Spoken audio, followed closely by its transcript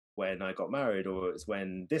when I got married, or it's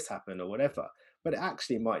when this happened, or whatever. But it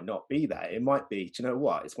actually might not be that. It might be, do you know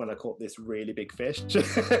what? It's when I caught this really big fish.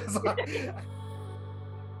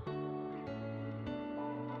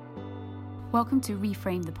 Welcome to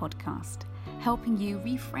Reframe the Podcast, helping you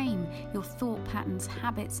reframe your thought patterns,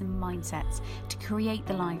 habits, and mindsets to create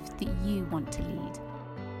the life that you want to lead.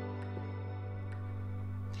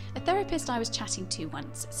 A therapist I was chatting to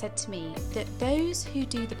once said to me that those who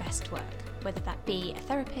do the best work, whether that be a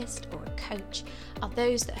therapist or a coach, are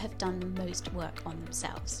those that have done the most work on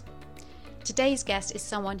themselves. Today's guest is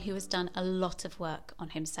someone who has done a lot of work on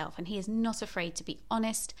himself, and he is not afraid to be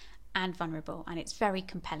honest and vulnerable, and it's very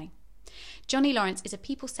compelling. Johnny Lawrence is a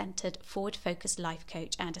people-centred, forward-focused life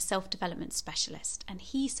coach and a self-development specialist, and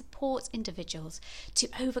he supports individuals to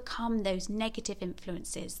overcome those negative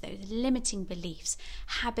influences, those limiting beliefs,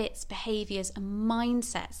 habits, behaviours and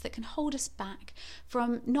mindsets that can hold us back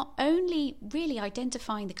from not only really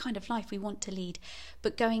identifying the kind of life we want to lead,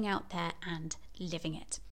 but going out there and living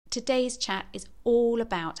it. Today's chat is all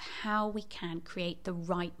about how we can create the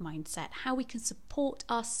right mindset, how we can support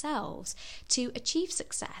ourselves to achieve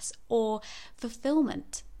success or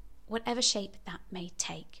fulfillment, whatever shape that may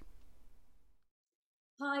take.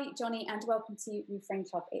 Hi, Johnny, and welcome to Reframe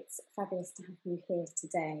Club. It's fabulous to have you here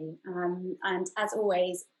today. And as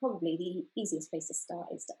always, probably the easiest place to start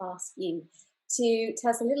is to ask you to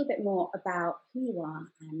tell us a little bit more about who you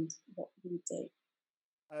are and what you do.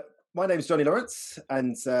 My name is Johnny Lawrence,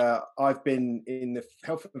 and I've been in the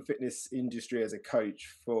health and fitness industry as a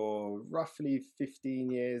coach for roughly 15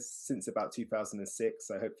 years, since about 2006.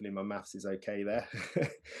 So hopefully my maths is okay there.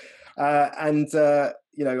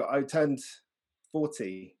 I turned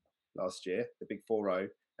 40 last year, the big 40,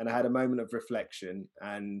 and I had a moment of reflection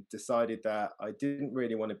and decided that I didn't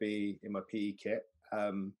really want to be in my PE kit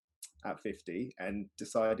at 50, and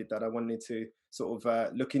decided that I wanted to sort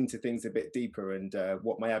of look into things a bit deeper and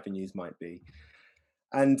what my avenues might be.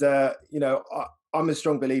 And I'm a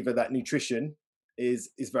strong believer that nutrition is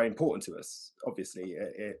very important to us. Obviously,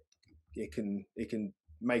 it can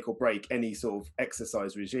make or break any sort of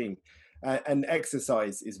exercise regime, and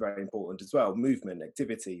exercise is very important as well, movement,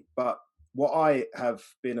 activity. But what I have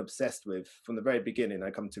been obsessed with from the very beginning, I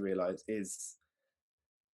come to realize, is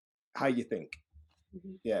how you think.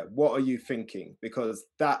 Yeah, what are you thinking? Because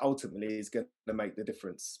that ultimately is going to make the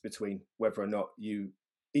difference between whether or not you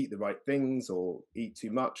eat the right things, or eat too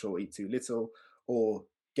much, or eat too little, or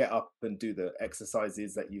get up and do the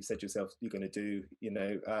exercises that you've said yourself you're going to do.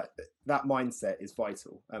 That mindset is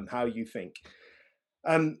vital. How you think.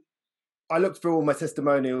 I looked through all my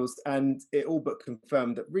testimonials, and it all but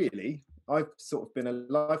confirmed that really I've sort of been a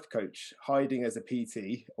life coach hiding as a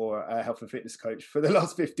PT or a health and fitness coach for the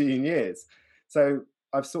last 15 years. So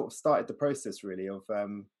I've sort of started the process really of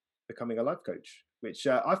becoming a life coach, which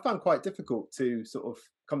I found quite difficult to sort of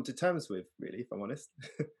come to terms with, really, if I'm honest.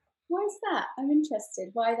 Why is that? I'm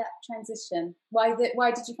interested. Why that transition? Why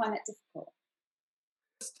did you find that difficult?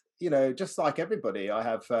 Just like everybody, I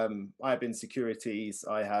have insecurities,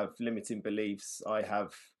 I have limiting beliefs, I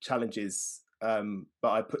have challenges, but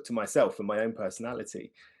I put to myself and my own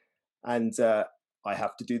personality. And I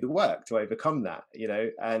have to do the work to overcome that,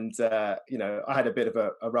 and I had a bit of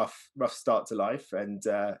a rough start to life, and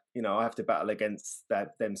I have to battle against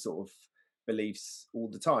them sort of beliefs all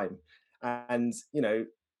the time. And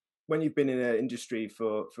when you've been in an industry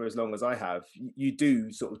for as long as I have, you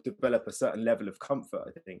do sort of develop a certain level of comfort,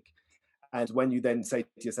 I think. And when you then say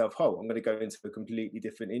to yourself, oh, I'm going to go into a completely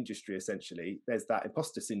different industry, essentially, there's that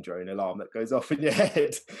imposter syndrome alarm that goes off in your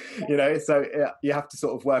head, so you have to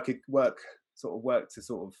sort of work to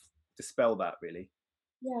sort of dispel that, really.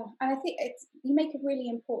 Yeah, and I think you make a really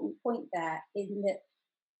important point there, in that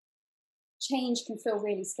change can feel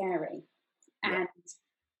really scary, and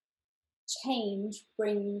change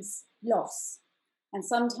brings loss. And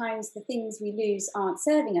sometimes the things we lose aren't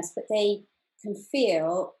serving us, but they can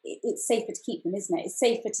feel it's safer to keep them, isn't it? It's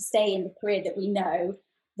safer to stay in the career that we know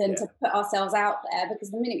than to put ourselves out there,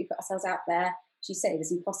 because the minute we put ourselves out there, as you say,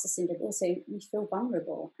 there's imposter syndrome. Also, we feel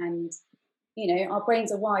vulnerable, and our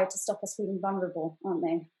brains are wired to stop us feeling vulnerable, aren't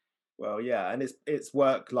they? Well, yeah, and it's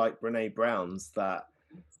work like Brené Brown's that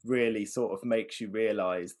really sort of makes you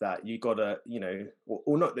realize that you gotta,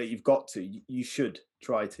 or not that you've got to, you should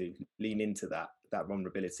try to lean into that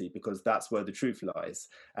vulnerability, because that's where the truth lies.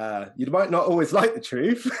 You might not always like the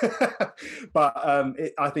truth, but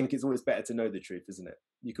I think it's always better to know the truth, isn't it?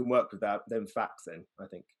 You can work with them facts then, I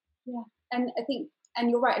think. Yeah, and I think,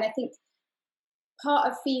 and you're right, and I think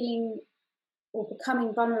part of feeling or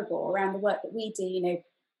becoming vulnerable around the work that we do,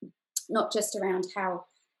 not just around how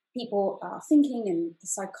people are thinking and the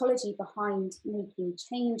psychology behind making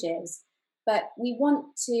changes, but we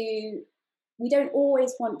don't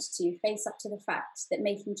always want to face up to the fact that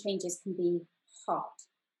making changes can be hard.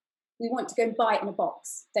 We want to go and buy it in a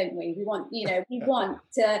box, don't we? We want, we want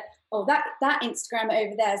to, oh, that Instagram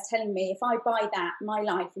over there is telling me if I buy that, my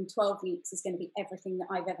life in 12 weeks is going to be everything that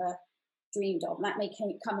I've ever dreamed of. And that may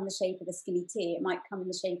come in the shape of a skinny tea. It might come in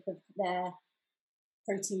the shape of their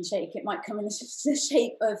protein shake. It might come in the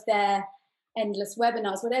shape of their endless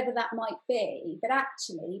webinars, whatever that might be. But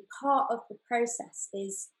actually, part of the process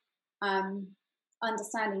is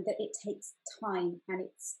understanding that it takes time and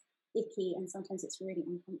it's icky and sometimes it's really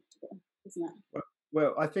uncomfortable, isn't it?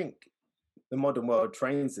 Well, I think the modern world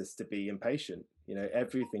trains us to be impatient.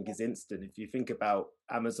 Everything is instant. If you think about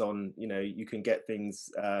Amazon, you can get things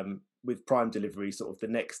with Prime delivery sort of the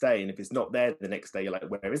next day, and if it's not there the next day, you're like,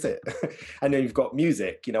 where is it? And then you've got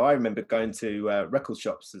music. I remember going to record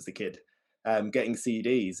shops as a kid, getting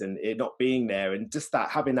CDs and it not being there, and just that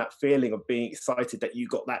having that feeling of being excited that you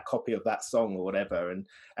got that copy of that song or whatever.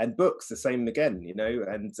 And books the same again,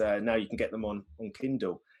 and now you can get them on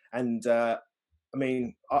Kindle. And I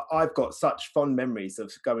mean, I've got such fond memories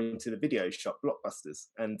of going to the video shop, Blockbusters,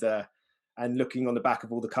 and looking on the back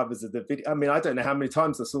of all the covers of the video. I mean, I don't know how many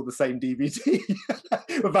times I saw the same DVD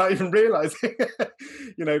without even realizing,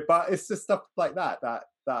 but it's just stuff like that,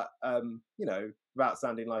 without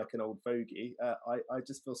sounding like an old fogey, I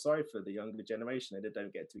just feel sorry for the younger generation that they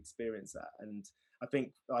don't get to experience that. And I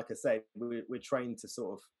think, like I say, we're trained to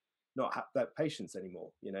sort of not have that patience anymore,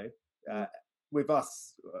 with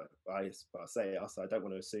us, I say us, I don't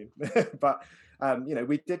want to assume, but,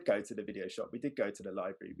 we did go to the video shop, we did go to the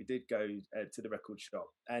library, we did go to the record shop,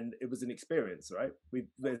 and it was an experience, right?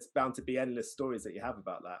 There's bound to be endless stories that you have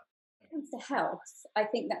about that. When it comes to health, I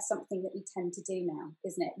think that's something that we tend to do now,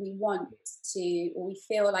 isn't it? We want to, or we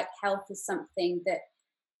feel like health is something that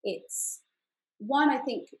it's, one, I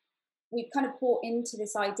think we've kind of bought into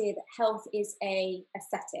this idea that health is a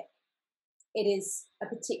aesthetic. It is a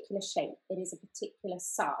particular shape, it is a particular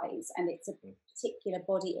size, and it's a particular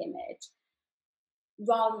body image,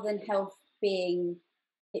 rather than health being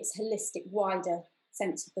its holistic, wider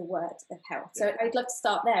sense of the word of health. So I'd love to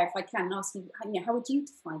start there, if I can, and ask you, how would you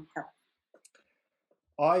define health?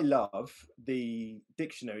 I love the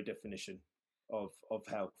dictionary definition of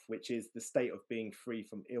health, which is the state of being free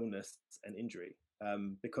from illness and injury,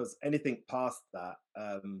 because anything past that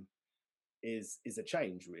is a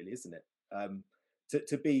change, really, isn't it?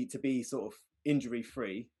 To be sort of injury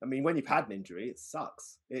free. I mean, when you've had an injury, it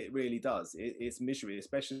sucks. It really does. It's misery,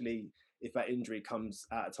 especially if that injury comes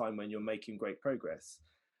at a time when you're making great progress.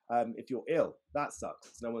 If you're ill, that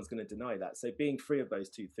sucks. No one's going to deny that. So being free of those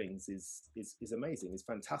two things is amazing. It's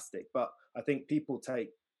fantastic. But I think people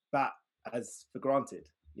take that as for granted.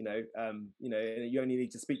 You only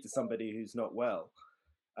need to speak to somebody who's not well,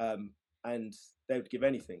 and they would give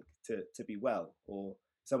anything to be well, or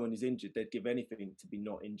someone who's injured, they'd give anything to be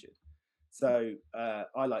not injured. So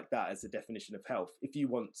I like that as a definition of health. If you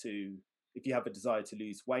have a desire to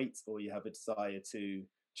lose weight, or you have a desire to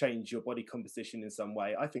change your body composition in some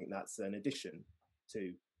way, I think that's an addition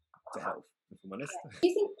to health, if I'm honest. Do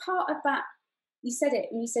you think part of that, you said it,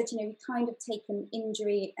 and you said, we kind of taken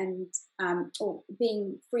injury and or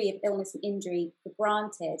being free of illness and injury for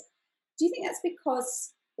granted. Do you think that's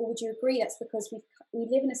because, or would you agree that's because we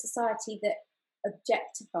live in a society that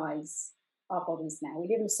objectifies our bodies now? We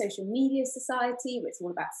live in a social media society where it's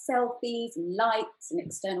all about selfies and likes and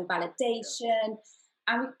external validation,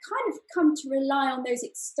 and we've kind of come to rely on those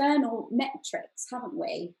external metrics, haven't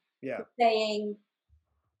we? Yeah. For saying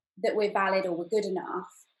that we're valid or we're good enough.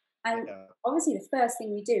 And obviously the first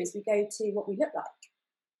thing we do is we go to what we look like.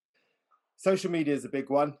 Social media is a big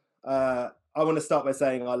one. I want to start by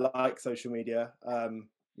saying I like social media.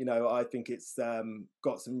 I think it's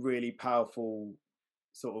got some really powerful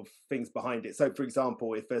sort of things behind it. So, for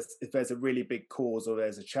example, if there's a really big cause, or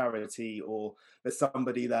there's a charity, or there's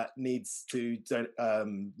somebody that needs to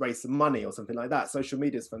raise some money or something like that, social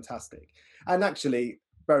media is fantastic. And actually,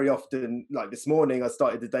 very often, like this morning, I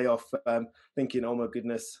started the day off thinking, oh my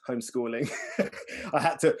goodness, homeschooling. I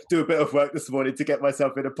had to do a bit of work this morning to get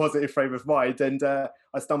myself in a positive frame of mind. And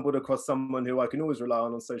I stumbled across someone who I can always rely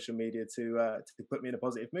on social media to put me in a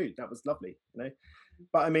positive mood. That was lovely,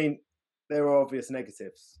 But I mean, there are obvious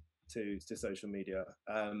negatives to social media.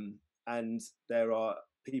 And there are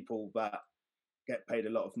people that get paid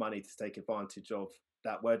a lot of money to take advantage of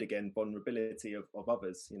that word again, vulnerability of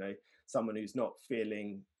others, someone who's not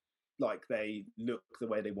feeling like they look the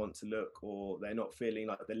way they want to look, or they're not feeling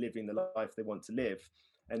like they're living the life they want to live.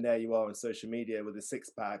 And there you are on social media with a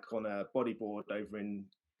 6-pack on a bodyboard over in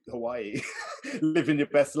Hawaii, living your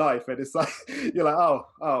best life, and it's like you're like, oh,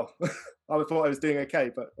 I thought I was doing okay,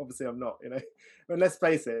 but obviously I'm not. But let's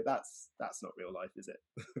face it, that's not real life, is it?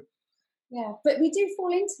 Yeah, but we do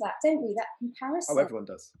fall into that, don't we? That Oh, comparison. everyone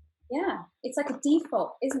does. Yeah, it's like a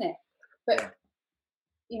default, isn't it? But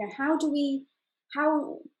Yeah. how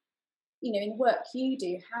in work you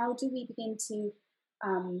do, how do we begin to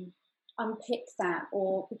unpick that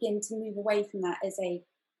or begin to move away from that as a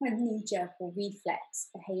kind of knee-jerk or reflex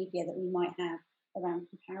behavior that we might have around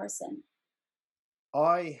comparison?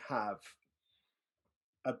 I have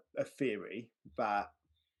a theory that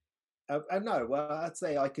no, well, I'd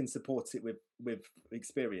say I can support it with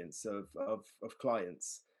experience of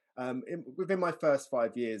clients. Within my first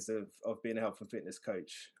 5 years of being a health and fitness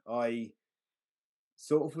coach, I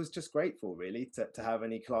sort of was just grateful really to have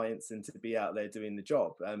any clients and to be out there doing the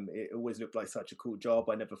job. It always looked like such a cool job.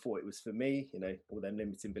 I never thought it was for me, all them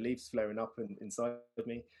limiting beliefs flaring up inside of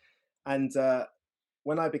me. And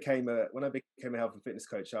when I became a health and fitness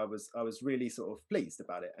coach, I was really sort of pleased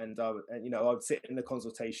about it. And I would sit in the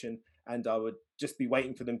consultation and I would just be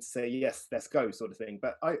waiting for them to say yes, let's go, sort of thing.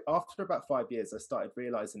 But after about 5 years, I started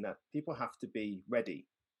realizing that people have to be ready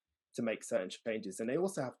to make certain changes, and they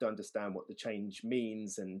also have to understand what the change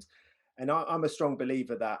means. And I'm a strong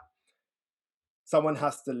believer that someone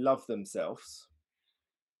has to love themselves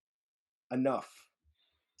enough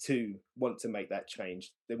to want to make that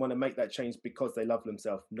change. They want to make that change because they love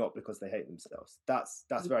themselves, not because they hate themselves. That's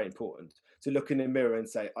very important. To look in the mirror and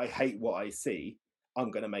say, I hate what I see,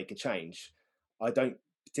 I'm going to make a change. I don't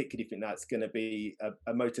particularly think that's going to be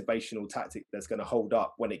a motivational tactic that's going to hold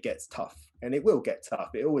up when it gets tough. And it will get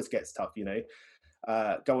tough. It always gets tough,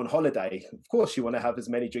 go on holiday. Of course, you want to have as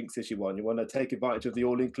many drinks as you want. You want to take advantage of the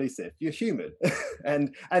all-inclusive. You're human.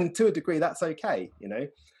 and to a degree, that's okay,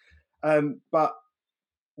 but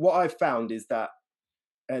what I've found is that,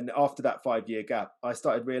 and after that 5-year gap, I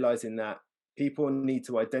started realizing that people need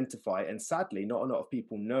to identify, and sadly, not a lot of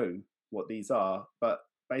people know what these are, but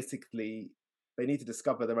basically, they need to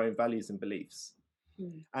discover their own values and beliefs.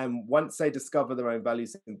 And once they discover their own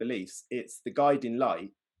values and beliefs, it's the guiding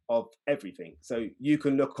light of everything. So you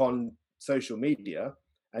can look on social media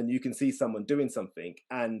and you can see someone doing something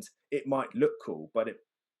and it might look cool, but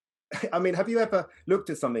I mean, have you ever looked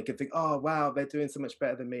at something and think, oh, wow, they're doing so much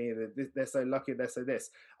better than me. They're so lucky, they're so this,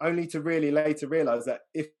 only to really later realize that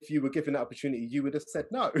if you were given that opportunity, you would have said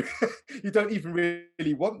no. You don't even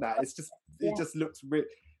really want that. It just looks,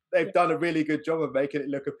 they've done a really good job of making it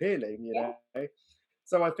look appealing, know?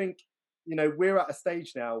 So I think, we're at a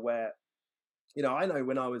stage now where, I know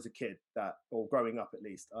when I was a kid or growing up at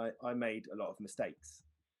least, I made a lot of mistakes.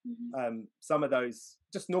 Some of those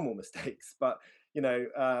just normal mistakes, but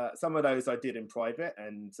some of those I did in private,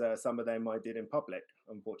 and some of them I did in public,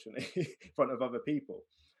 unfortunately, in front of other people.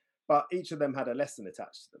 But each of them had a lesson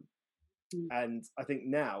attached to them. And I think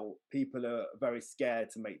now people are very scared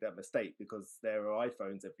to make that mistake because there are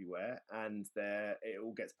iPhones everywhere and it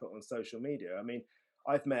all gets put on social media. I mean,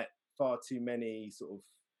 I've met far too many sort of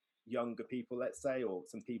younger people, let's say, or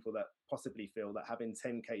some people that possibly feel that having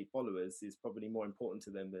 10k followers is probably more important to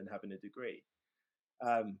them than having a degree,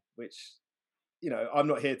 which I'm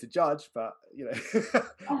not here to judge, but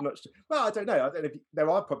I'm not sure. Well, I don't know if there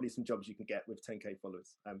are probably some jobs you can get with 10k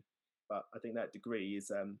followers, but I think that degree is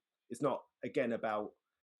it's not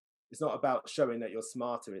about showing that you're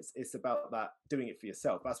smarter. It's about that doing it for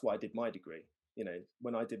yourself. That's why I did my degree.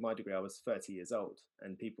 When I did my degree, I was 30 years old,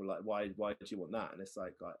 and people were like, why do you want that? And it's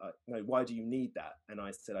like, no, why do you need that? And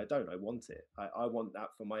I said, I don't. I want it. I want that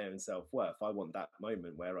for my own self-worth. I want that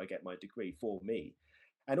moment where I get my degree for me.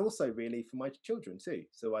 And also really for my children too,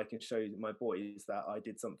 so I can show my boys that I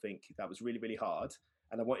did something that was really, really hard,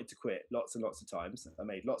 and I wanted to quit lots and lots of times. I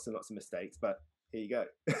made lots and lots of mistakes, but here you go.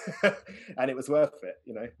 And it was worth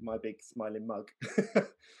it, my big smiling mug.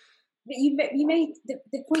 But you made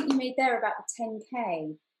the point you made there about the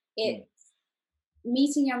 10k. It's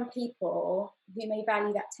meeting young people who may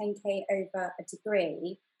value that 10k over a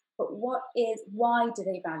degree, but why do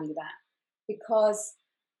they value that? Because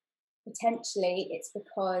potentially it's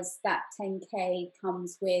because that 10k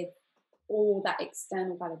comes with all that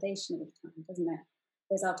external validation all the time, doesn't it?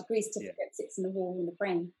 Whereas our degree certificate sits in the wall in the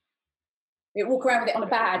frame. We walk around with it on a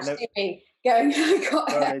badge, do we? Going, I got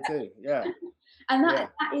it. Well, they do, yeah. And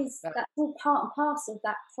that's all part and parcel of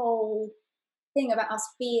that whole thing about us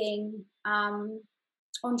being on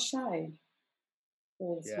show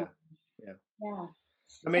all the time. Yeah.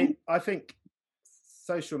 I mean, I think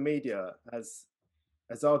social media has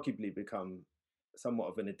arguably become somewhat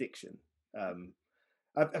of an addiction.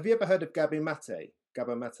 Have you ever heard of Gabor Mate?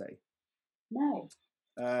 No.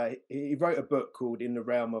 He wrote a book called In the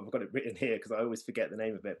Realm of, I've got it written here because I always forget the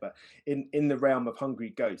name of it, but in the Realm of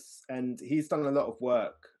Hungry Ghosts. And he's done a lot of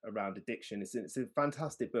work around addiction. It's a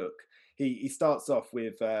fantastic book. He starts off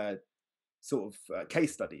with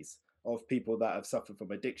case studies of people that have suffered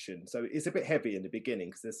from addiction. So it's a bit heavy in the beginning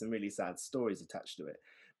because there's some really sad stories attached to it.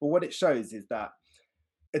 But what it shows is that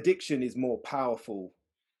addiction is more powerful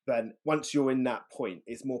than, once you're in that point,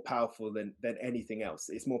 it's more powerful than anything else.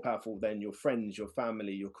 It's more powerful than your friends, your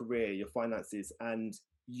family, your career, your finances. And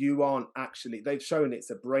you aren't actually, they've shown it's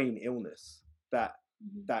a brain illness that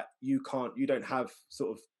you don't have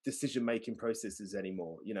sort of decision making processes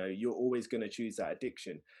anymore. You know, you're always going to choose that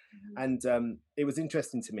addiction. And it was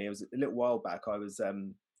interesting to me, it was a little while back, I was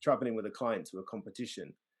traveling with a client to a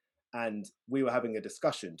competition, and we were having a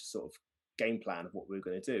discussion to sort of game plan of what we were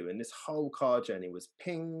going to do. And this whole car journey was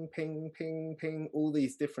ping, ping, ping, ping, all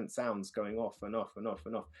these different sounds going off and off and off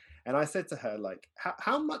and off. And I said to her, like,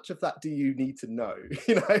 how much of that do you need to know?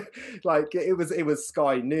 You know, like it was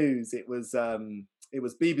Sky News, it was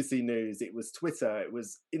BBC News, it was Twitter, it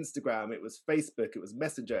was Instagram, it was Facebook, it was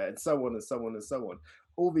Messenger, and so on and so on and so on.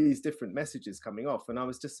 All these different messages coming off. And I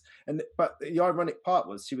was just, but the ironic part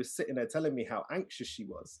was she was sitting there telling me how anxious she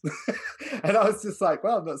was. And I was just like,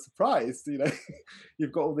 well, I'm not surprised, you know,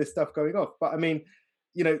 you've got all this stuff going off. But I mean,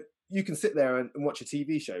 you know, you can sit there and watch a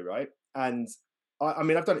TV show, right? And I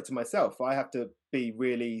mean, I've done it to myself. I have to be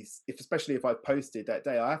really, especially if I've posted that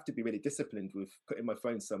day, I have to be really disciplined with putting my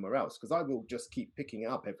phone somewhere else, because I will just keep picking it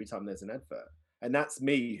up every time there's an advert. And that's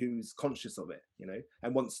me who's conscious of it, you know,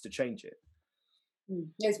 and wants to change it.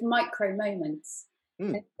 Those micro moments.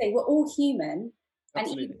 We're all human.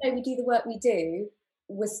 Absolutely. And even though we do the work we do,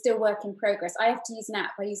 we're still work in progress. I have to use an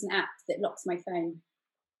app. I use an app that locks my phone,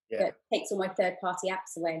 that takes all my third-party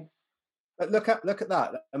apps away. But look at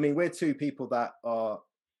that. I mean, we're two people that are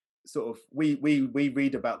sort of, we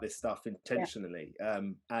read about this stuff intentionally,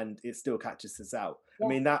 and it still catches us out. I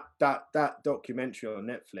mean, that documentary on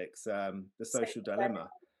Netflix, The Social Dilemma,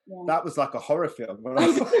 that was like a horror film.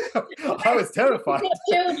 I was terrified.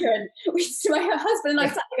 Children, my husband and I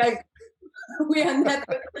sat there going, we are never,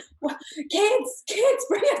 kids,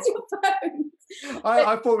 bring us your phones.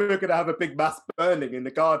 I thought we were going to have a big mass burning in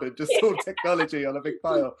the garden, just all technology on a big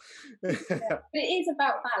pile. But it is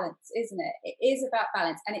about balance, isn't it? It is about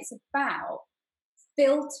balance, and it's about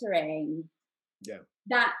filtering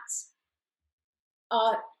that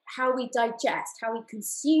how we digest, how we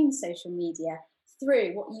consume social media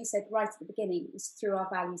through what you said right at the beginning, is through our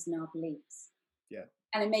values and our beliefs. Yeah.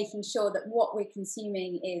 And in making sure that what we're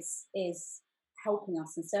consuming is helping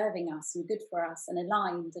us and serving us and good for us and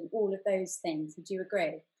aligned and all of those things. Would you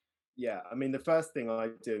agree? Yeah. I mean, the first thing I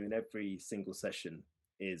do in every single session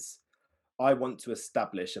is I want to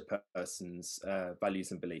establish a person's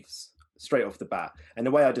values and beliefs straight off the bat. And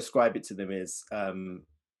the way I describe it to them is,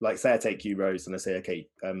 like, say I take you, Rose, and I say, okay,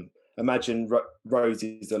 imagine Rose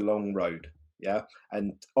is a long road. Yeah,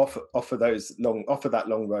 and off that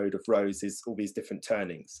long road of rows is all these different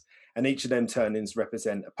turnings, and each of them turnings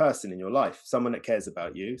represent a person in your life, someone that cares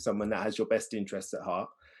about you, someone that has your best interests at heart,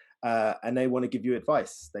 and they want to give you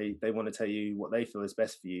advice. They want to tell you what they feel is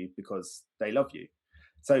best for you because they love you.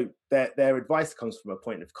 So their advice comes from a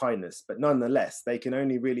point of kindness, but nonetheless, they can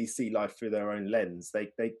only really see life through their own lens.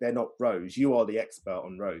 They're not Rose. You are the expert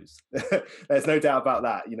on Rose. There's no doubt about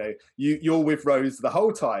that. You know, you're with Rose the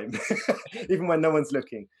whole time, even when no one's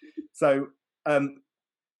looking. So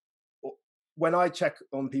when I check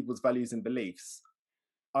on people's values and beliefs,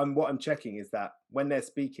 what I'm checking is that when they're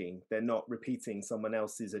speaking, they're not repeating someone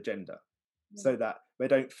else's agenda, so that they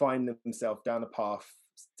don't find themselves down a path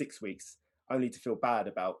 6 weeks only to feel bad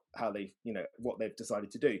about how they, you know, what they've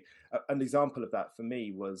decided to do. An example of that for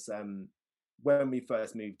me was when we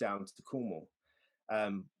first moved down to Cornwall,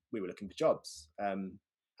 we were looking for jobs.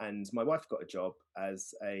 And my wife got a job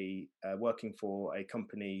as working for a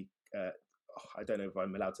company. I don't know if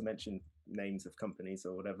I'm allowed to mention names of companies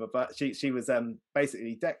or whatever, but she was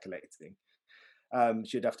basically debt collecting.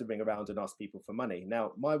 She'd have to ring around and ask people for money.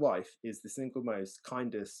 Now, my wife is the single most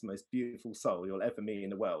kindest, most beautiful soul you'll ever meet in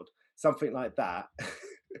the world. Something like that.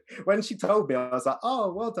 When she told me, I was like,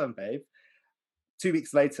 oh, well done, babe. 2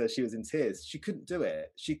 weeks later, she was in tears. She couldn't do it.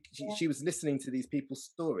 She was listening to these people's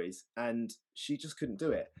stories and she just couldn't do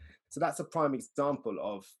it. So that's a prime example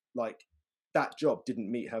of, like, that job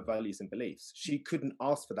didn't meet her values and beliefs. She couldn't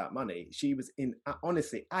ask for that money. She was in,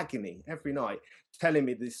 honestly, agony every night telling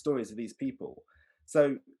me these stories of these people.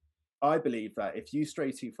 So I believe that if you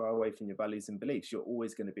stray too far away from your values and beliefs, you're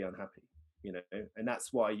always going to be unhappy, you know, and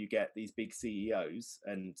that's why you get these big CEOs.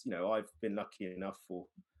 And, you know, I've been lucky enough, or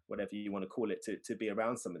whatever you want to call it, to be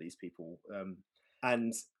around some of these people.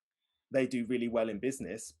 and they do really well in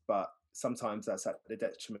business, but sometimes that's at the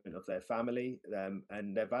detriment of their family,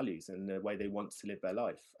 and their values and the way they want to live their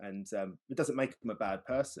life. And it doesn't make them a bad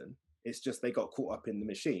person. It's just they got caught up in the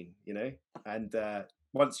machine, you know. And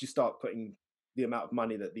once you start putting the amount of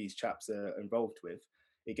money that these chaps are involved with,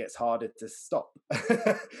 it gets harder to stop.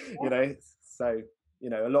 You know. So you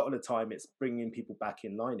know, a lot of the time it's bringing people back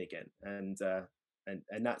in line again, and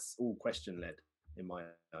that's all question led in my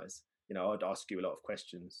eyes. You know, I'd ask you a lot of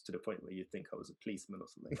questions to the point where you'd think I was a policeman or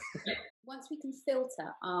something. Once we can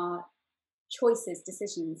filter our choices,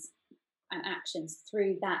 decisions, and actions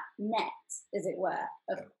through that net, as it were,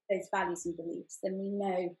 of those values and beliefs, then we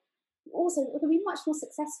know also we're going to be much more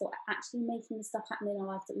successful at actually making the stuff happen in our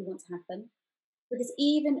life that we want to happen. Because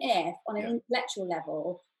even if on an intellectual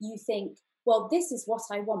level you think, well, this is what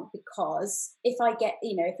I want because if I get,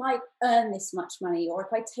 you know, if I earn this much money, or if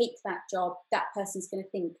I take that job, that person's going to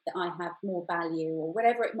think that I have more value, or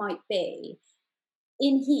whatever it might be.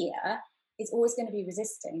 In here, it's always going to be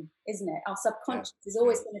resisting, isn't it? Our subconscious is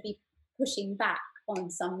always going to be pushing back on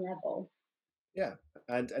some level. Yeah,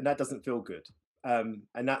 and that doesn't feel good.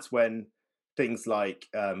 And that's when things like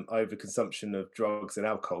overconsumption of drugs and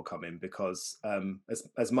alcohol come in, because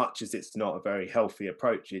as much as it's not a very healthy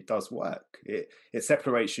approach, it does work. It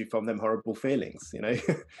separates you from them horrible feelings, you know.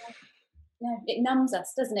 No, it numbs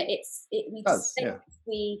us, doesn't it?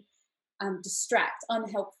 We distract,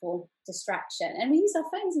 unhelpful distraction, and we use our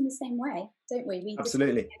phones in the same way, don't we? We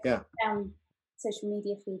absolutely down social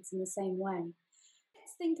media feeds in the same way.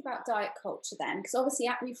 Think about diet culture then, because obviously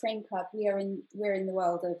at Reframe Club we're in the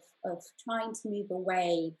world of trying to move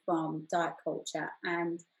away from diet culture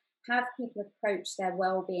and have people approach their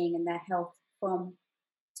well-being and their health from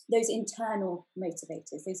those internal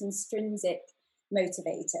motivators, those intrinsic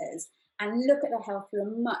motivators, and look at their health through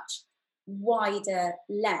a much wider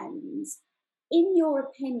lens. In your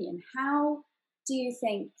opinion, how do you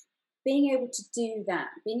think being able to do that,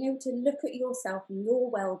 being able to look at yourself and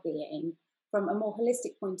your well-being from a more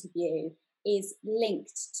holistic point of view is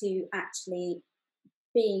linked to actually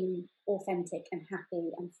being authentic and happy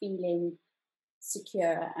and feeling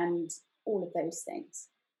secure and all of those things?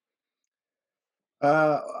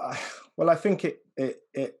 Well, I think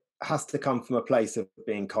it has to come from a place of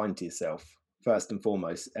being kind to yourself first and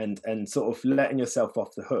foremost, and sort of letting yourself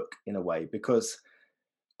off the hook in a way, because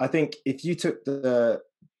I think if you took the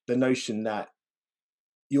notion that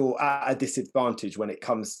you're at a disadvantage when it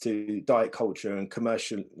comes to diet culture and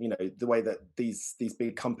commercial, you know, the way that these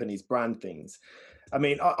big companies brand things. I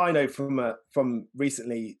mean, I know from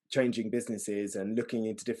recently changing businesses and looking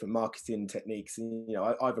into different marketing techniques, and, you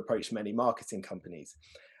know, I've approached many marketing companies,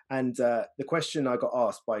 and the question I got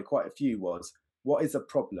asked by quite a few was, what is a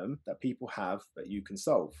problem that people have that you can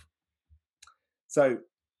solve? So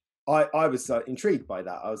I was intrigued by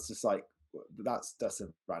that. I was just like, that's a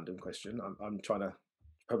random question. I'm trying to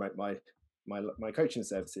promote my coaching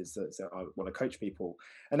services, so I want to coach people,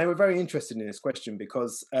 and they were very interested in this question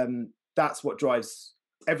because that's what drives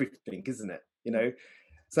everything, isn't it? You know,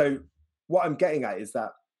 so what I'm getting at is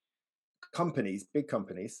that big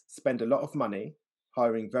companies spend a lot of money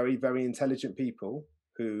hiring very, very intelligent people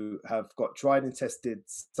who have got tried and tested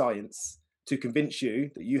science to convince you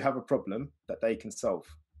that you have a problem that they can solve.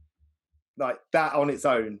 Like that on its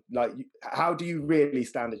own, like how do you really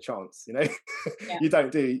stand a chance? You know, you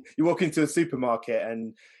don't do. You walk into a supermarket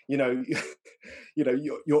and you know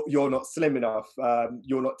you're not slim enough,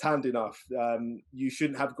 you're not tanned enough, you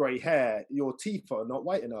shouldn't have grey hair, your teeth are not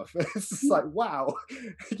white enough. It's just like, wow,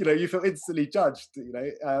 you know, you feel instantly judged, you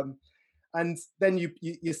know. And then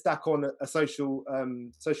you stack on a social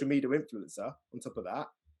media influencer on top of that,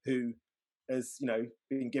 who has, you know,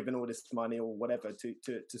 been given all this money or whatever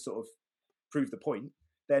to sort of prove the point.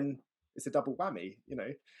 Then it's a double whammy, you know.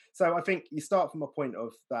 So I think you start from a point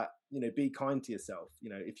of that, you know, be kind to yourself. You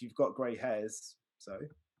know, if you've got grey hairs, so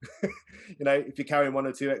you know, if you're carrying 1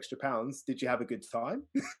 or 2 extra pounds, did you have a good time?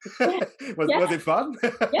 Was it fun?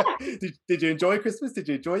 Did you enjoy Christmas? Did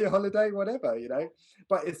you enjoy your holiday? Whatever, you know.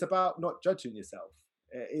 But it's about not judging yourself.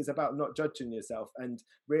 It is about not judging yourself and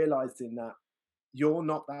realizing that you're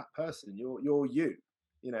not that person. You're you,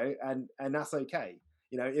 you know, and that's okay.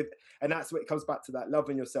 You know, and that's what it comes back to, that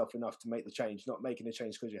loving yourself enough to make the change, not making a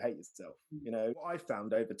change because you hate yourself. You know, what I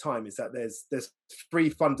found over time is that there's 3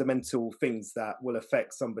 fundamental things that will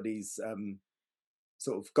affect somebody's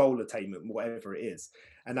sort of goal attainment, whatever it is.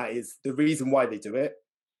 And that is the reason why they do it,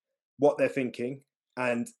 what they're thinking,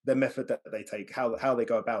 and the method that they take, how they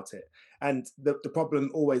go about it. And the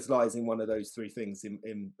problem always lies in one of those 3 things,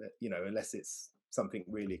 in you know, unless it's something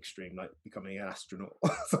really extreme, like becoming an astronaut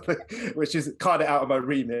or something, which is kind of out of my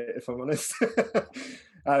remit, if I'm honest.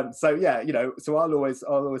 So yeah, so I'll always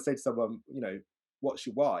say to someone, what's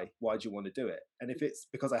your why? Why do you want to do it? And if it's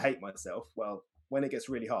because I hate myself, well, when it gets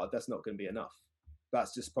really hard, that's not going to be enough.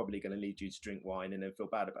 That's just probably going to lead you to drink wine and then feel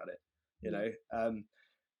bad about it.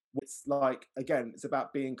 It's like, again, it's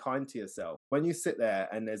about being kind to yourself. When you sit there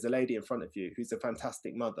and there's a lady in front of you who's a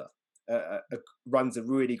fantastic mother, runs a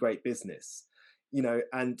really great business,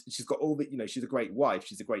 and she's got all the, she's a great wife,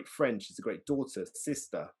 she's a great friend, she's a great daughter,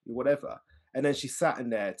 sister, whatever. And then she's sat in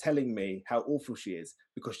there telling me how awful she is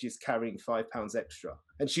because she's carrying £5 extra.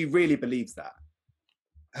 And she really believes that.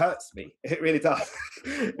 Hurts me. It really does.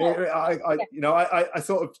 I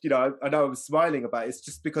sort of, I know I'm smiling about it. It's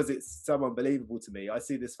just because it's so unbelievable to me. I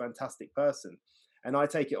see this fantastic person and I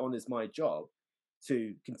take it on as my job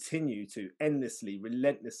to continue to endlessly,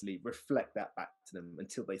 relentlessly reflect that back to them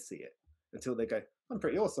until they see it, until they go, I'm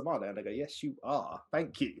pretty awesome, aren't I? And I go, yes, you are.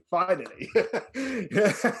 Thank you. Finally.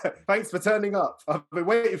 Thanks for turning up. I've been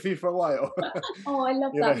waiting for you for a while. Oh, I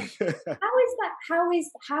love that.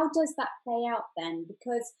 How does that play out then?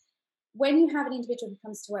 Because when you have an individual who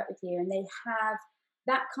comes to work with you and they have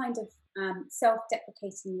that kind of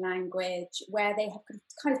self-deprecating language where they have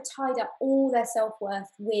kind of tied up all their self-worth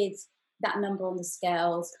with that number on the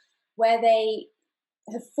scales, where they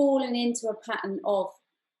have fallen into a pattern of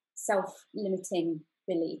self-limiting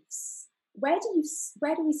beliefs, where do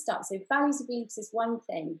we start? So values and beliefs is one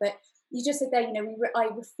thing, but you just said there, I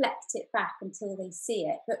reflect it back until they see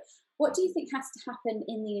it. But what do you think has to happen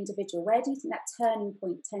in the individual? Where do you think that turning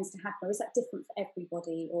point tends to happen? Or is that different for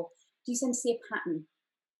everybody? Or do you tend to see a pattern?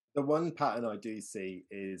 The one pattern I do see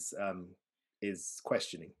is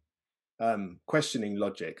questioning. Questioning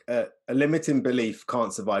logic. A limiting belief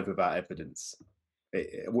can't survive without evidence.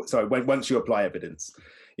 Once you apply evidence,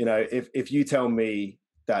 if you tell me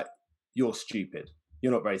that you're stupid,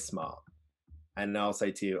 you're not very smart, and I'll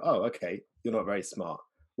say to you, oh, okay, you're not very smart.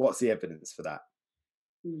 What's the evidence for that?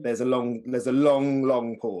 There's a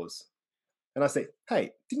long pause, and I say,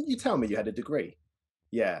 hey, didn't you tell me you had a degree?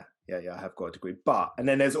 Yeah, I have got a degree, but, and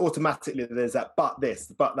then there's that, but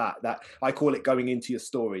this, but that I call it going into your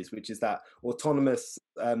stories, which is that autonomous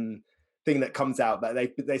thing that comes out that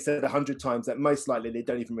they said 100 times that most likely they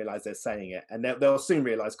don't even realize they're saying it, and they'll soon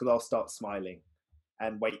realize because I'll start smiling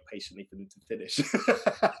and wait patiently for them to finish,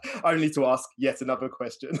 only to ask yet another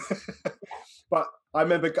question. But I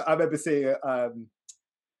remember seeing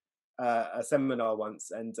a seminar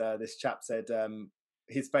once, and this chap said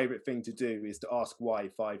his favorite thing to do is to ask why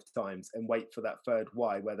 5 times and wait for that third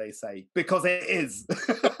why where they say, because it is.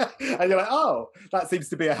 And you're like, oh, that seems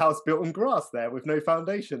to be a house built on grass there with no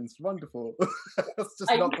foundations. Wonderful. Let's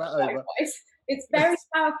just knock that over. It's a very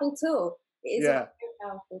powerful tool. It is a very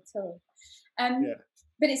powerful tool.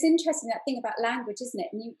 But it's interesting, that thing about language, isn't it?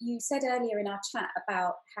 And you said earlier in our chat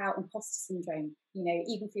about how imposter syndrome,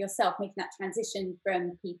 even for yourself, making that transition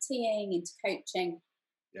from PTing into coaching,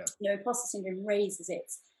 imposter syndrome raises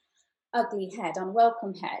its ugly head,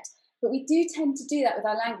 unwelcome head. But we do tend to do that with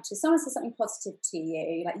our language. So someone says something positive to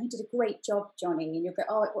you, like, you did a great job, Johnny, and you'll go,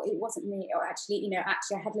 oh, it wasn't me, or actually, I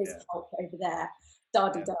had loads of help over there,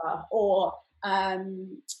 da-da-da, or,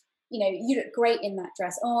 you look great in that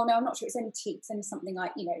dress. Oh, no, I'm not sure, it's only cheap, it's only something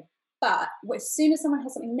like, But as soon as someone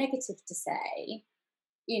has something negative to say,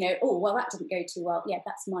 oh, well, that didn't go too well. Yeah,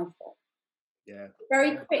 that's my fault. Yeah.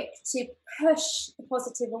 Very quick to push the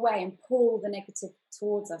positive away and pull the negative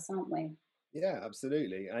towards us, aren't we? Yeah,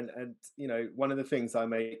 absolutely. And one of the things I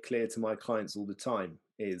make clear to my clients all the time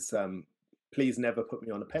is please never put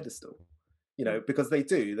me on a pedestal, because they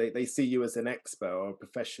do. They see you as an expert or a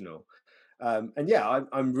professional.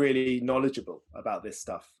 I'm really knowledgeable about this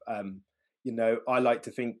stuff. I like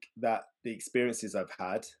to think that the experiences I've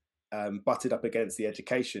had, butted up against the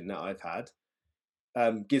education that I've had,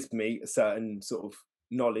 gives me a certain sort of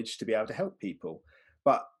knowledge to be able to help people.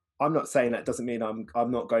 But I'm not saying that doesn't mean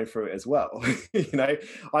I'm not going through it as well. I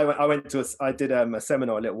did a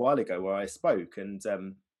seminar a little while ago where I spoke, and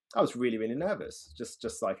I was really, really nervous,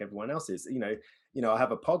 just like everyone else is. I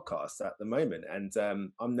have a podcast at the moment, and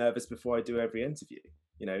I'm nervous before I do every interview.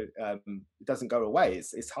 It doesn't go away.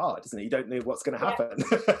 It's hard, isn't it? You don't know what's going to happen.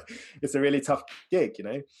 It's a really tough gig,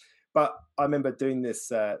 But I remember doing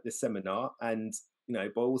this seminar, and by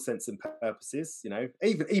all sense and purposes,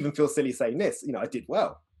 even feel silly saying this. I did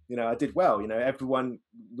well. I did well. Everyone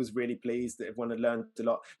was really pleased that everyone had learned a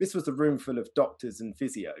lot. This was a room full of doctors and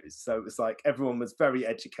physios, so it was like everyone was very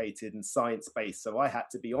educated and science-based. So I had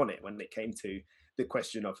to be on it when it came to the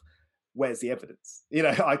question of where's the evidence.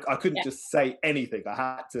 I couldn't just say anything. I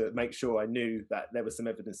had to make sure I knew that there was some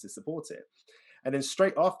evidence to support it. And then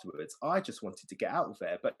straight afterwards, I just wanted to get out of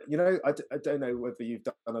there. But, you know, I don't know whether you've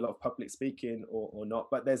done a lot of public speaking or not,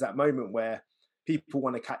 but there's that moment where people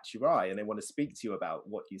want to catch your eye and they want to speak to you about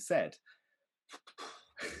what you said.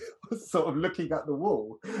 Sort of looking at the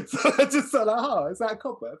wall, so I just sort of like, oh, is that a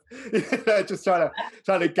cobweb? Just trying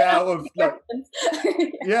to get out of, like,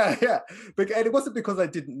 yeah. But and it wasn't because I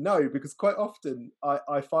didn't know, because quite often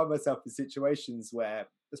I find myself in situations where,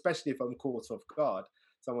 especially if I'm caught off guard,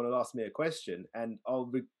 someone will ask me a question and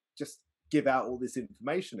I'll just give out all this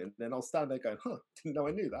information, and then I'll stand there going, didn't know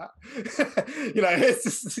I knew that. You know,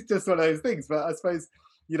 it's just one of those things. But I suppose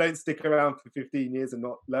you don't stick around for 15 years and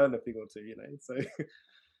not learn a thing or two, you know. So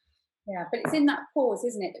yeah, but it's in that pause,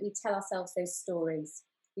 isn't it, that we tell ourselves those stories.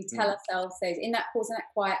 We tell ourselves those in that pause and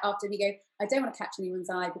that quiet, after we go, I don't want to catch anyone's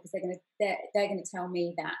eye because they're gonna tell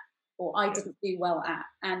me that, or I didn't do well at.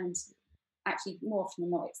 And actually, more often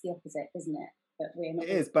than not, it's the opposite, isn't it? That we're not. It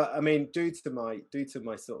is, but I mean, due to my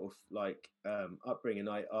sort of like upbringing,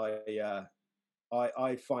 I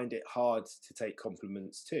find it hard to take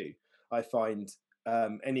compliments too. I find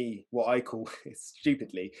any, what I call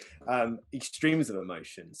stupidly, extremes of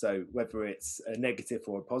emotion, so whether it's a negative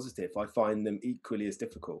or a positive, I find them equally as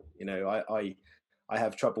difficult. You know, I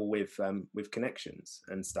have trouble with connections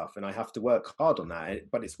and stuff, and I have to work hard on that,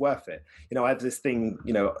 but it's worth it. You know, I have this thing,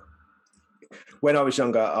 you know, when I was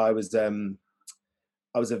younger, I was a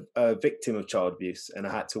victim of child abuse, and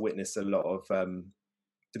I had to witness a lot of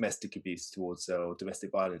domestic abuse towards, or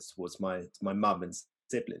domestic violence towards my mum and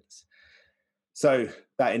siblings. So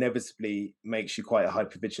that inevitably makes you quite a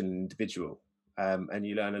hypervigilant individual, and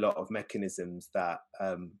you learn a lot of mechanisms that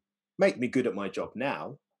make me good at my job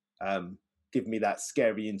now, give me that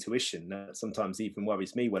scary intuition that sometimes even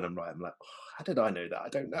worries me when I'm right. I'm like, oh, how did I know that? I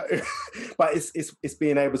don't know. But it's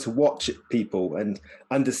being able to watch people and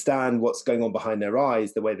understand what's going on behind their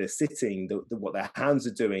eyes, the way they're sitting, what their hands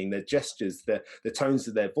are doing, their gestures, the tones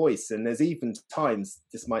of their voice. And there's even times,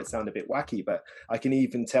 this might sound a bit wacky, but I can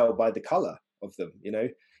even tell by the color of them. You know,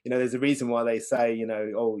 there's a reason why they say, you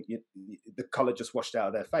know, the color just washed out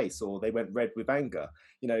of their face, or they went red with anger.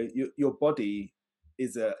 You know, your body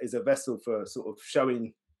is a vessel for sort of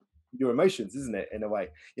showing your emotions, isn't it, in a way?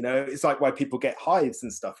 You know, it's like why people get hives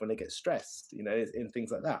and stuff when they get stressed, you know, in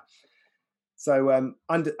things like that. So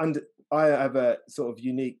I have a sort of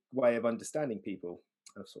unique way of understanding people.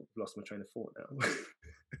 I've sort of lost my train of thought now.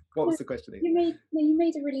 What was the question again? You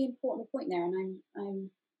made a really important point there, and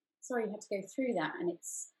I'm sorry you had to go through that, and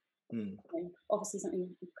it's you know, obviously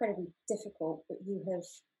something incredibly difficult, but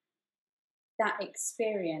that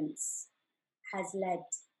experience has led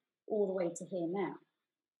all the way to here now.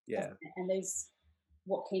 Yeah. And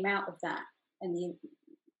what came out of that, and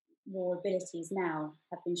your abilities now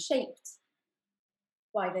have been shaped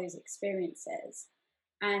by those experiences.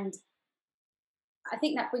 And I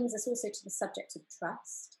think that brings us also to the subject of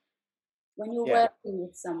trust when you're working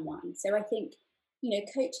with someone. So I think, you know,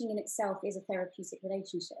 coaching in itself is a therapeutic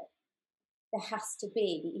relationship. There has to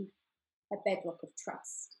be a bedrock of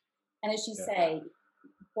trust. And as you say,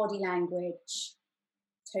 body language,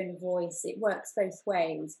 tone of voice, it works both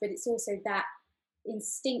ways, but it's also that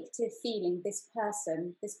instinctive feeling, this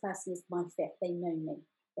person is my fit, they know me,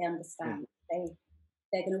 they understand,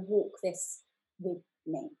 they're going to walk this with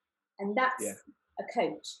me. And that's a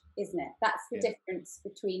coach, isn't it? That's the difference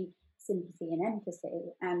between sympathy and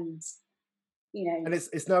empathy. And you know, and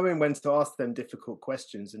it's knowing when to ask them difficult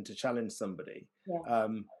questions and to challenge somebody,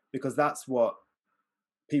 because that's what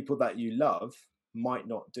people that you love might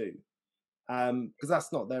not do, because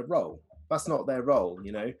that's not their role.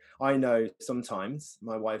 You know, I know sometimes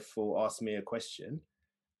my wife will ask me a question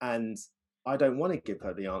and I don't want to give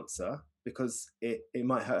her the answer because it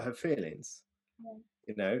might hurt her feelings.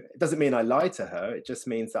 You know, it doesn't mean I lie to her, it just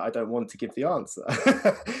means that I don't want to give the answer.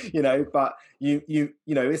 You know, but you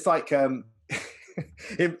know, it's like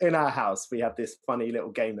in our house we have this funny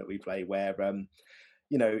little game that we play where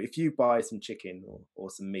you know, if you buy some chicken or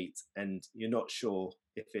some meat and you're not sure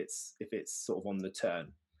if it's sort of on the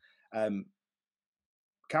turn,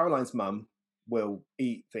 Caroline's mum will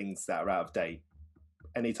eat things that are out of date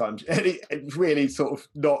anytime, really sort of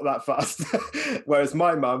not that fast. Whereas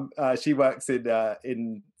my mum, she works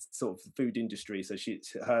in sort of the food industry, so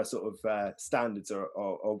her sort of standards are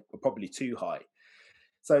probably too high.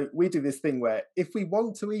 So we do this thing where if we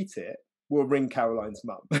want to eat it, we'll ring Caroline's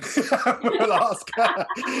mum. We'll ask her.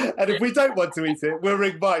 And if we don't want to eat it, we'll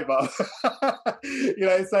ring my mum. You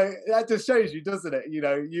know, so that just shows you, doesn't it? You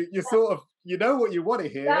know, you sort of, you know what you want to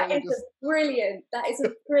hear. That is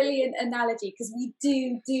a brilliant analogy, because we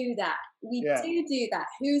do that. We do that.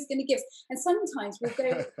 Who's going to give? And sometimes we'll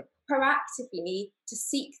go proactively to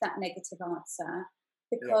seek that negative answer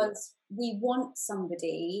because we want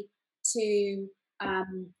somebody to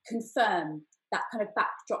confirm that kind of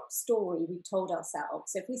backdrop story we've told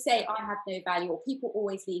ourselves. So if we say, I have no value, or people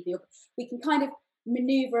always leave me, we can kind of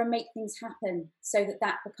maneuver and make things happen so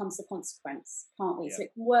that becomes the consequence, can't we? So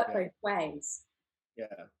it can work both ways.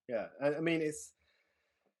 Yeah. And I mean,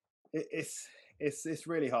 it's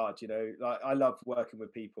really hard, you know. Like, I love working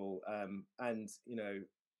with people, and you know,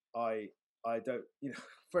 I don't, you know,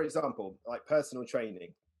 for example, like personal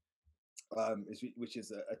training, which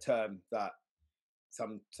is a term that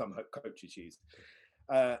some coaches use,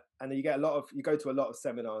 and you go to a lot of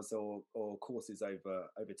seminars or courses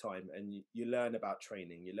over time, and you learn about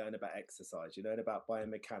training, you learn about exercise, you learn about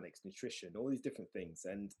biomechanics, nutrition, all these different things,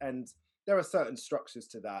 and there are certain structures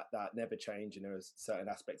to that never change, and there are certain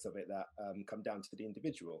aspects of it that come down to the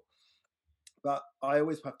individual. But I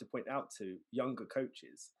always have to point out to younger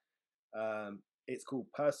coaches, it's called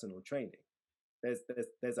personal training.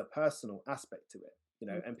 There's a personal aspect to it, you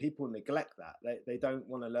know, and people neglect that. They don't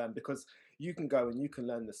want to learn, because you can go and you can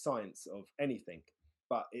learn the science of anything,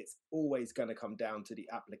 but it's always going to come down to the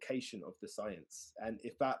application of the science, and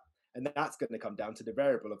that's going to come down to the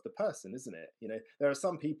variable of the person, isn't it? You know, there are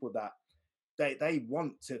some people that they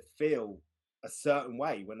want to feel a certain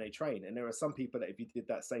way when they train, and there are some people that if you did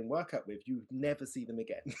that same workout with, you would never see them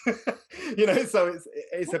again. You know, so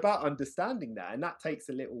it's about understanding that, and that takes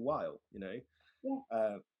a little while, you know.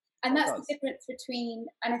 And that's the difference between,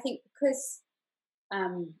 and I think because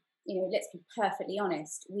you know, let's be perfectly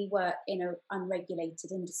honest, we work in an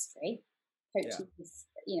unregulated industry. Coaching is,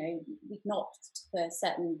 you know, we've not for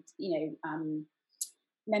certain, you know,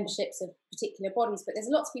 memberships of particular bodies, but there's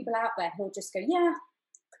lots of people out there who'll just go,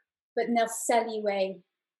 but they'll sell you a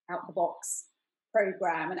out the box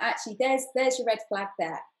program, and actually there's your red flag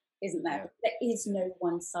there, isn't there? There is no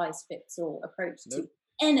one size fits all approach to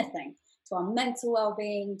anything, to our mental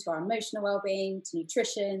well-being, to our emotional well-being, to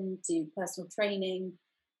nutrition, to personal training.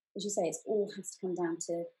 As you say, it all has to come down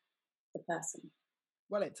to the person.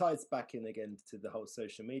 Well, it ties back in again to the whole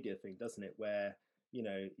social media thing, doesn't it? Where, you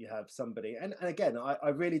know, you have somebody, and again, I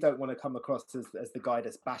really don't want to come across as the guy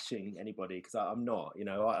that's bashing anybody, because I'm not. You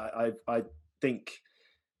know, I think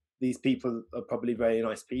these people are probably very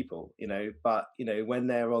nice people, you know, but you know, when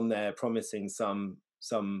they're on there promising some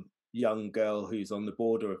young girl who's on the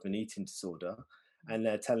border of an eating disorder, and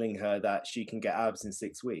they're telling her that she can get abs in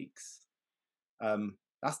 6 weeks,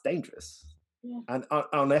 that's dangerous and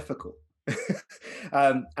unethical.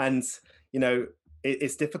 And you know,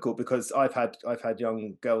 it's difficult, because I've had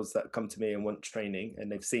young girls that come to me and want training,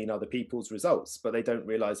 and they've seen other people's results, but they don't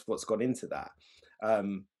realize what's gone into that.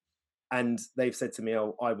 And they've said to me,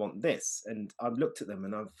 "Oh, I want this," and I've looked at them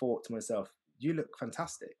and I've thought to myself, "You look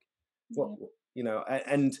fantastic." What, you know,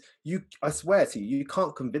 and I swear to you, you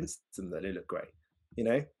can't convince them that they look great. You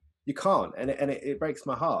know, you can't, and it breaks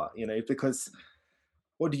my heart. You know, because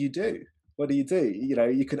what do you do? What do you do? You know,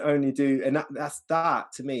 you can only do, and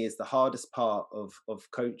that to me is the hardest part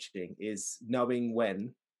of coaching, is knowing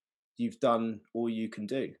when you've done all you can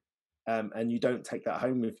do, and you don't take that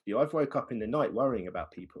home with you. I've woke up in the night worrying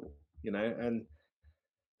about people, you know, and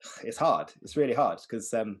it's hard. It's really hard,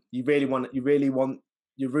 because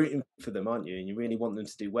you're rooting for them, aren't you? And you really want them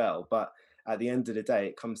to do well, but at the end of the day,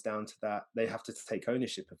 it comes down to that they have to take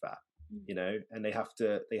ownership of that, you know, and they have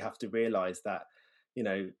to realize that, you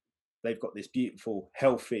know, they've got this beautiful,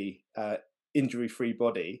 healthy, injury-free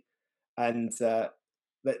body, and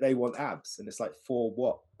they want abs, and it's like, for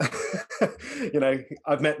what? You know,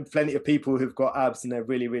 I've met plenty of people who've got abs and they're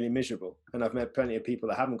really, really miserable, and I've met plenty of people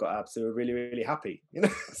that haven't got abs who are really, really happy. You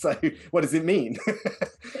know, so what does it mean? But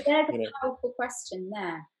there's a powerful question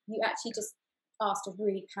there. You actually just asked a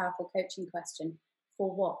really powerful coaching question. For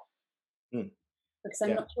what? Because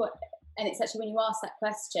I'm not sure, and it's actually when you ask that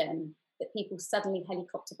question that people suddenly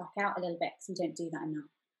helicopter back out a little bit, because we don't do that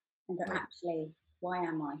enough, and go, actually, why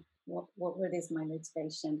am I? What is my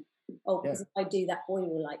motivation? Oh, because if I do that, boy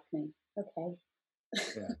will like me. Okay.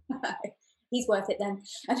 He's worth it then.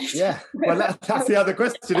 Well, that's the other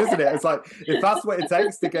question, isn't it? It's like, if that's what it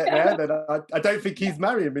takes to get there, then I don't think he's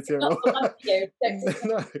marrying material.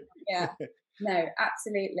 No,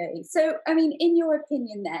 absolutely. So, I mean, in your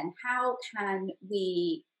opinion then, how can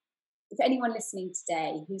we, if anyone listening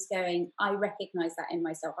today who's going, I recognize that in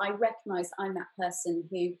myself, I recognize I'm that person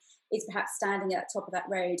who is perhaps standing at the top of that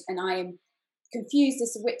road, and I am confused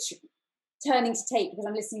as to which turning to take, because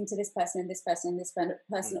I'm listening to this person and this person and this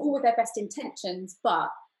person, all with their best intentions, but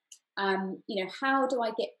you know, how do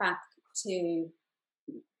I get back to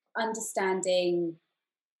understanding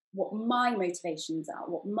what my motivations are,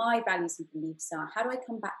 what my values and beliefs are? How do I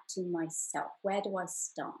come back to myself? Where do I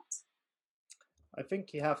start? I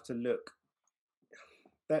think you have to look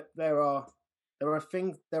that there are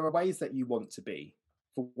ways that you want to be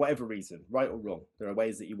for whatever reason, right or wrong. There are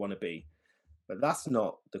ways that you want to be, but that's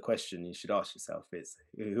not the question you should ask yourself. Is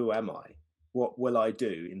who am I? What will I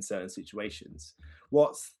do in certain situations?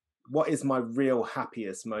 What is my real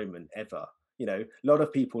happiest moment ever? You know, a lot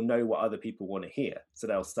of people know what other people want to hear, so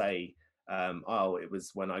they'll say, "Oh, it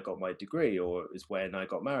was when I got my degree, or it was when I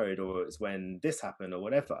got married, or it was when this happened, or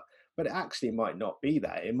whatever." But it actually might not be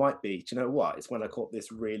that. It might be, do you know what? It's when I caught this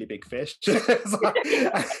really big fish. And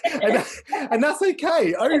that's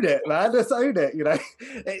okay. Own it, man. Just own it. You know,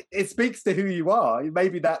 it speaks to who you are.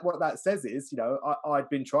 Maybe what that says is, you know, I'd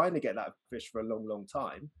been trying to get that fish for a long, long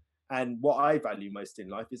time. And what I value most in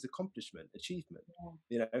life is accomplishment, achievement. Yeah.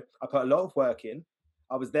 You know, I put a lot of work in.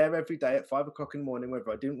 I was there every day at 5 o'clock in the morning, whether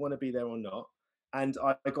I didn't want to be there or not. And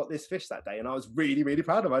I got this fish that day, and I was really, really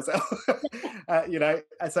proud of myself. You know,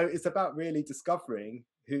 and so it's about really discovering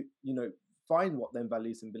who, you know, find what their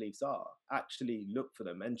values and beliefs are, actually look for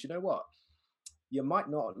them. And you know what? You might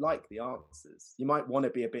not like the answers. You might want to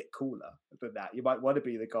be a bit cooler than that. You might want to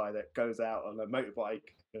be the guy that goes out on a motorbike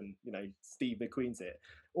and, you know, Steve McQueen's it.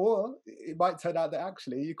 Or it might turn out that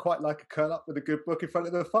actually you quite like to curl up with a good book in front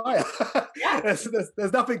of the fire. Yeah.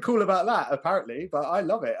 there's nothing cool about that, apparently, but I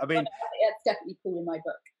love it. I mean, it's definitely cool in my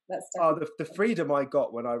book. That's the freedom I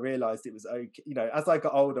got when I realized it was okay. You know, as I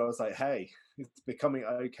got older, I was like, hey, it's becoming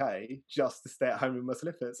okay just to stay at home in my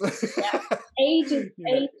slippers. Yeah. Age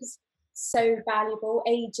is so valuable.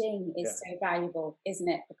 Aging is so valuable, isn't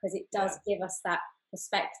it? Because it does give us that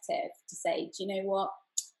perspective to say, do you know what?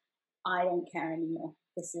 I don't care anymore.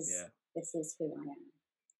 This is who I am.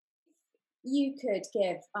 You could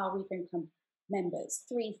give our Reaper Income members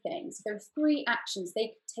 3 things. There are 3 actions they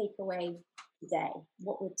could take away today.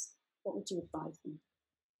 What would you advise them?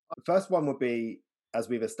 The first one would be, as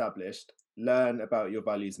we've established, learn about your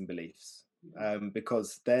values and beliefs,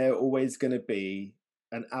 because they're always going to be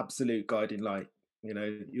an absolute guiding light. You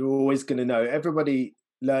know, you're always going to know. Everybody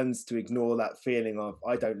learns to ignore that feeling of,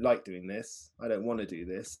 I don't like doing this, I don't want to do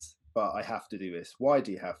this, but I have to do this. Why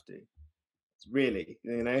do you have to? Really,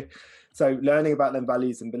 you know? So learning about them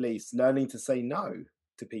values and beliefs, learning to say no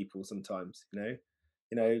to people sometimes, you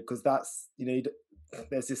know, because that's, you know,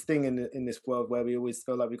 there's this thing in this world where we always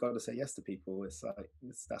feel like we've got to say yes to people. It's like,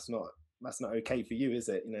 that's not okay for you, is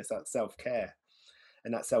it? You know, it's that self-care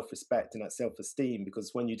and that self-respect and that self-esteem,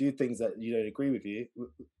 because when you do things that you don't agree with,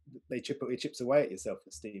 it chips away at your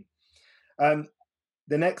self-esteem.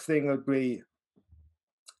 The next thing would be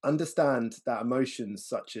understand that emotions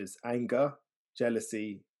such as anger,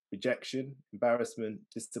 jealousy, rejection, embarrassment,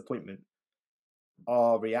 disappointment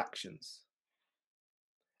are reactions.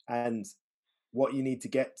 And what you need to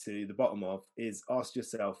get to the bottom of is ask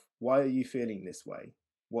yourself, why are you feeling this way?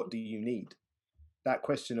 What do you need? That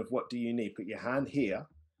question of what do you need, put your hand here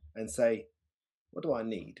and say, what do I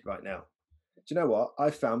need right now? Do you know what?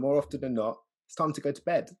 I've found more often than not, it's time to go to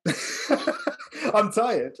bed. I'm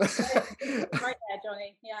tired. Right there,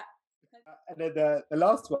 Johnny. Yeah. And then the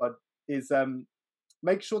last one is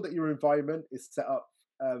make sure that your environment is set up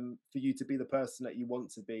for you to be the person that you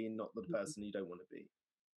want to be and not the person you don't want to be.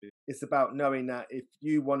 It's about knowing that if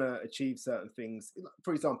you want to achieve certain things,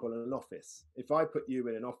 for example, in an office, if I put you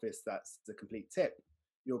in an office that's a complete tip,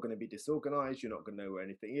 you're going to be disorganized, you're not going to know where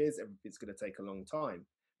anything is, everything's going to take a long time.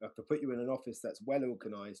 If I put you in an office that's well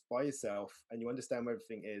organized by yourself and you understand where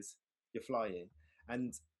everything is, you're flying.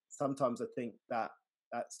 And sometimes I think that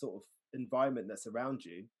sort of environment that's around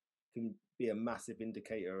you can be a massive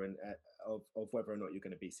indicator of whether or not you're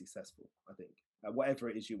going to be successful, I think. Whatever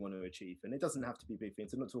it is you want to achieve. And it doesn't have to be big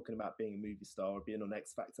things. I'm not talking about being a movie star or being on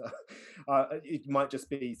X Factor. It might just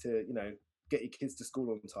be to, you know, get your kids to school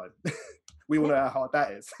on time. We all know how hard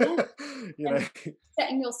that is. You know,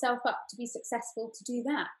 setting yourself up to be successful to do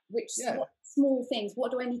that. What small things,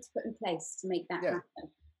 what do I need to put in place to make that happen?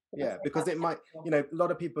 Yeah, because it might, you know, a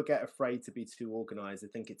lot of people get afraid to be too organized. I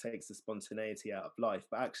think it takes the spontaneity out of life,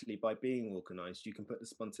 but actually by being organized, you can put the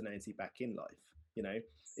spontaneity back in life. You know,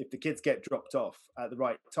 if the kids get dropped off at the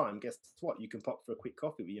right time, guess what? You can pop for a quick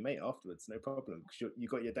coffee with your mate afterwards, no problem, because you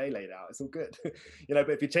got your day laid out. It's all good. You know,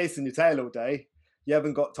 but if you're chasing your tail all day, you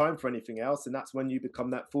haven't got time for anything else. And that's when you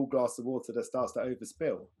become that full glass of water that starts to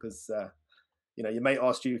overspill, because you know, your mate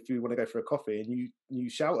asked you if you want to go for a coffee and you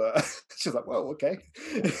shout at her. She's like, well, okay.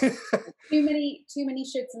 too many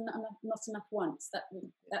shoulds and not enough wants.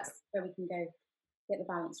 That's where we can go get the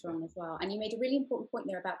balance wrong as well. And you made a really important point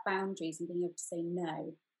there about boundaries and being able to say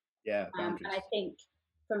no. Yeah, boundaries. And I think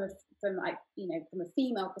from a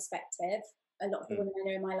female perspective, a lot of the women I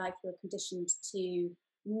know in my life who are conditioned to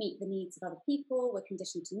meet the needs of other people, we're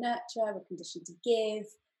conditioned to nurture, we're conditioned to give.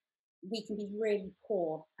 We can be really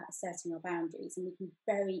poor at asserting our boundaries, and we can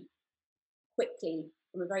very quickly,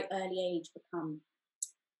 from a very early age, become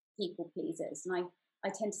people pleasers. And I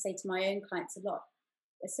tend to say to my own clients a lot,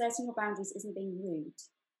 asserting your boundaries isn't being rude,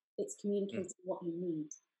 it's communicating what you need.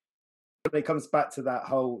 It comes back to that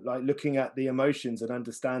whole, like, looking at the emotions and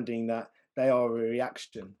understanding that they are a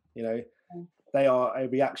reaction, you know. They are a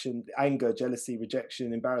reaction. Anger, jealousy,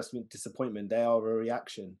 rejection, embarrassment, disappointment, they are a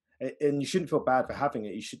reaction. And you shouldn't feel bad for having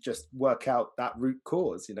it. You should just work out that root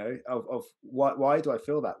cause, you know, of why do I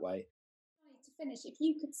feel that way? To finish, if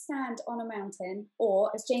you could stand on a mountain,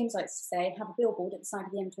 or as James likes to say, have a billboard at the side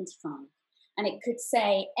of the M25, and it could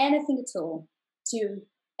say anything at all to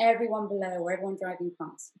everyone below or everyone driving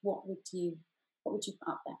past, what would you put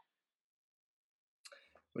up there?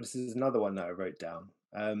 Well, this is another one that I wrote down.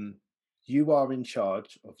 You are in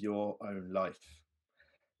charge of your own life.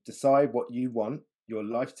 Decide what you want your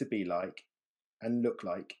life to be like and look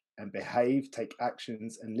like, and behave, take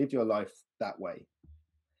actions, and live your life that way.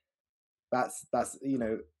 That's you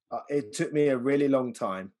know, it took me a really long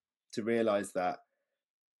time to realize that,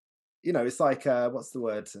 you know, it's like what's the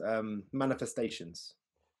word, manifestations.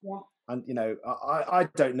 Yeah. And you know, I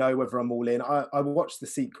don't know whether I'm all in. I watched The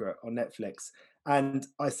Secret on Netflix, and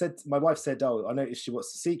I said, my wife said, "Oh, I noticed you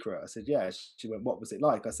watched The Secret." I said, "Yeah." She went, "What was it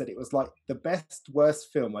like?" I said, "It was like the best, worst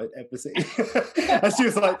film I'd ever seen." And she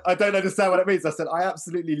was like, "I don't understand what it means." I said, "I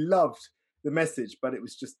absolutely loved the message, but it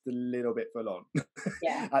was just a little bit full on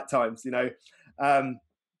at times, you know."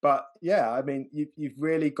 But yeah, I mean, you've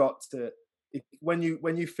really got to, when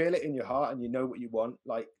you feel it in your heart and you know what you want,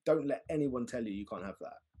 like, don't let anyone tell you can't have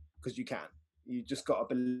that, because you can. You just got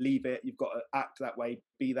to believe it. You've got to act that way,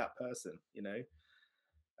 be that person, you know.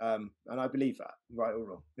 And I believe that, right or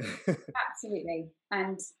wrong. Absolutely.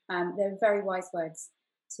 And they're very wise words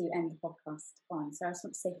to end the podcast on. So I just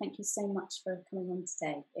want to say thank you so much for coming on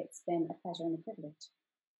today. It's been a pleasure and a privilege.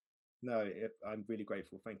 No, I'm really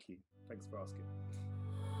grateful. Thank you. Thanks for asking.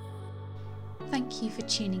 Thank you for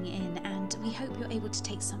tuning in, and we hope you're able to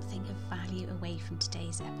take something of value away from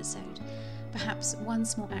today's episode. Perhaps one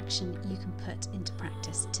small action you can put into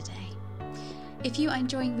practice today. If you are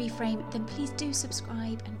enjoying Reframe, then please do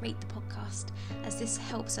subscribe and rate the podcast, as this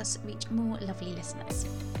helps us reach more lovely listeners.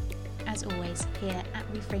 As always, here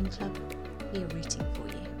at Reframe Club, we are rooting for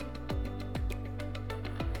you.